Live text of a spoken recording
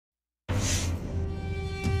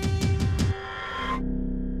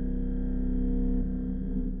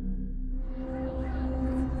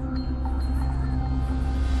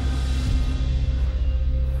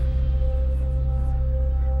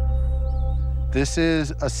This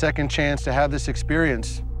is a second chance to have this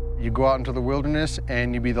experience. You go out into the wilderness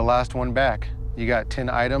and you be the last one back. You got 10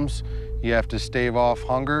 items. You have to stave off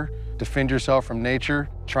hunger, defend yourself from nature,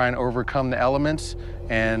 try and overcome the elements,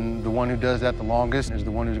 and the one who does that the longest is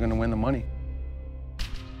the one who's gonna win the money.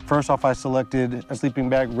 First off, I selected a sleeping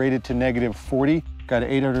bag rated to -40, got an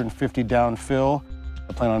 850 down fill.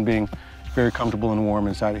 I plan on being very comfortable and warm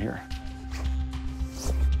inside of here.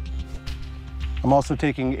 I'm also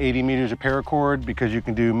taking 80 meters of paracord because you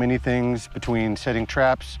can do many things between setting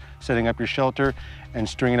traps, setting up your shelter, and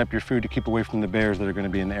stringing up your food to keep away from the bears that are going to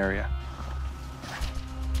be in the area.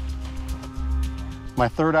 My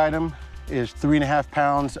third item is 3.5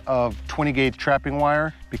 pounds of 20 gauge trapping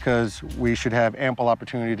wire because we should have ample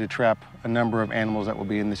opportunity to trap a number of animals that will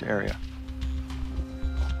be in this area.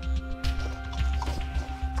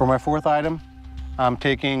 For my fourth item, I'm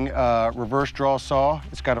taking a reverse draw saw.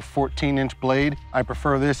 It's got a 14-inch blade. I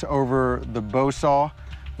prefer this over the bow saw,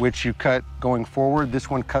 which you cut going forward. This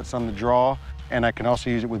one cuts on the draw, and I can also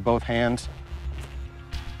use it with both hands.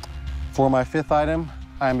 For my fifth item,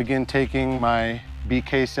 I'm again taking my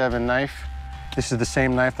BK7 knife. This is the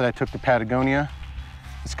same knife that I took to Patagonia.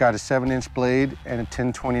 It's got a 7-inch blade and a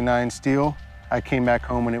 1029 steel. I came back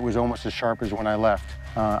home and it was almost as sharp as when I left.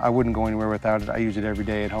 I wouldn't go anywhere without it. I use it every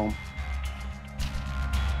day at home.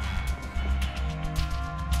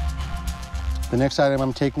 The next item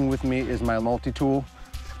I'm taking with me is my multi-tool.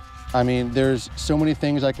 I mean, there's so many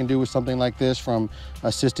things I can do with something like this, from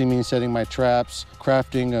assisting me in setting my traps,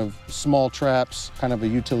 crafting of small traps, kind of a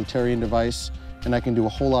utilitarian device, and I can do a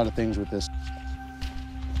whole lot of things with this.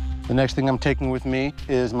 The next thing I'm taking with me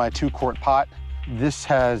is my 2-quart pot. This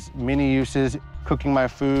has many uses, cooking my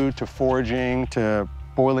food, to foraging, to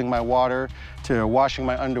boiling my water, to washing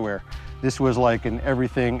my underwear. This was like an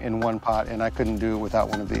everything in one pot, and I couldn't do it without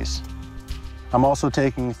one of these. I'm also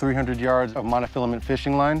taking 300 yards of monofilament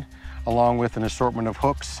fishing line, along with an assortment of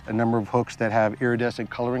hooks, a number of hooks that have iridescent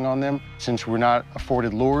coloring on them. Since we're not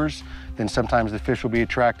afforded lures, then sometimes the fish will be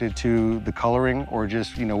attracted to the coloring or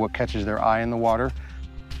just, what catches their eye in the water.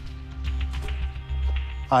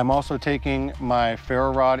 I'm also taking my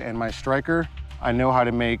ferro rod and my striker. I know how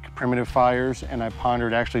to make primitive fires, and I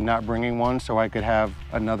pondered actually not bringing one so I could have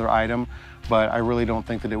another item, but I really don't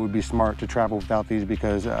think that it would be smart to travel without these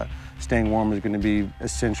because staying warm is going to be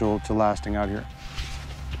essential to lasting out here.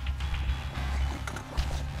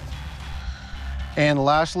 And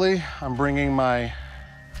lastly, I'm bringing my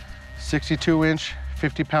 62-inch,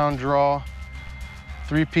 50-pound draw,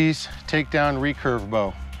 3-piece takedown recurve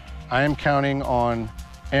bow. I am counting on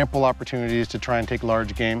ample opportunities to try and take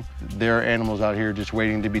large game. There are animals out here just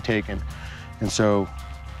waiting to be taken. And so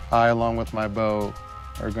I, along with my bow,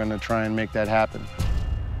 are going to try and make that happen.